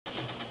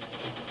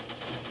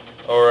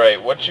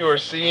Alright, what you are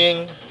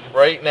seeing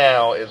right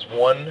now is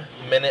 1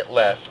 minute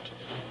left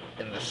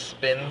in the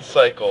spin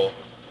cycle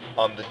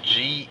on the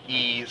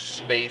GE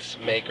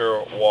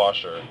Spacemaker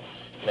washer.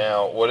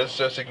 Now, what is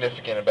so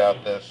significant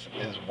about this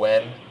is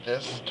when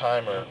this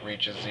timer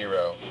reaches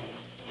 0,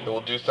 it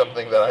will do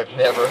something that I've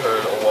never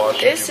heard a washer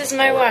do This is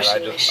my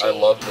washing machine. I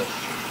love this.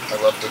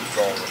 I love this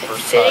song. The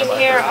first sitting time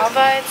here I heard all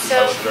by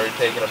itself. I was very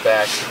taken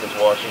aback because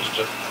washers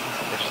just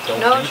don't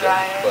No do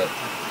dryer. this, but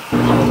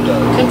it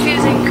does.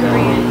 Confusing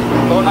Korean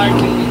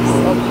markings.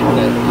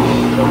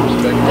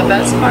 The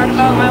best part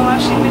about my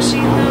washing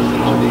machine, though,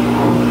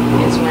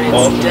 is when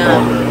it's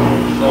done.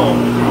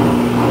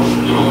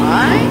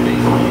 Why?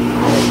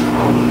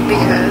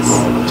 Because,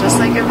 just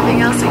like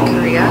everything else in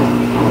Korea,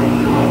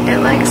 it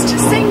likes to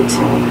sing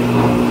to me.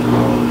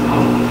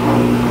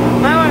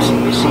 My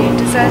washing machine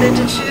decided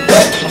to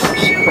choose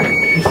Schubert.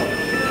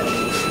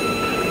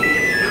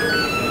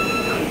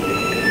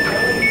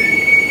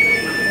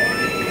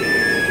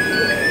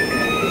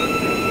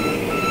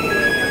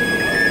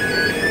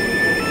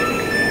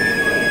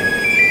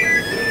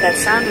 That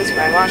sound is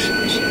my washing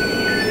machine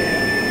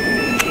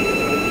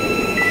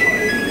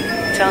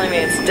telling me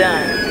it's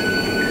done.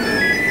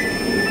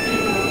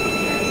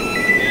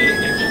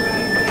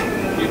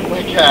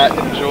 My cat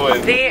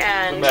enjoys the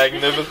end. The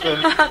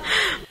magnificent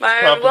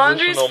my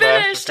laundry's compositional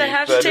finished. I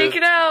have to take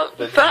it out.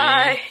 The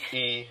Bye.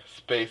 GE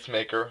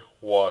Spacemaker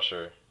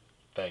washer.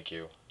 Thank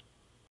you.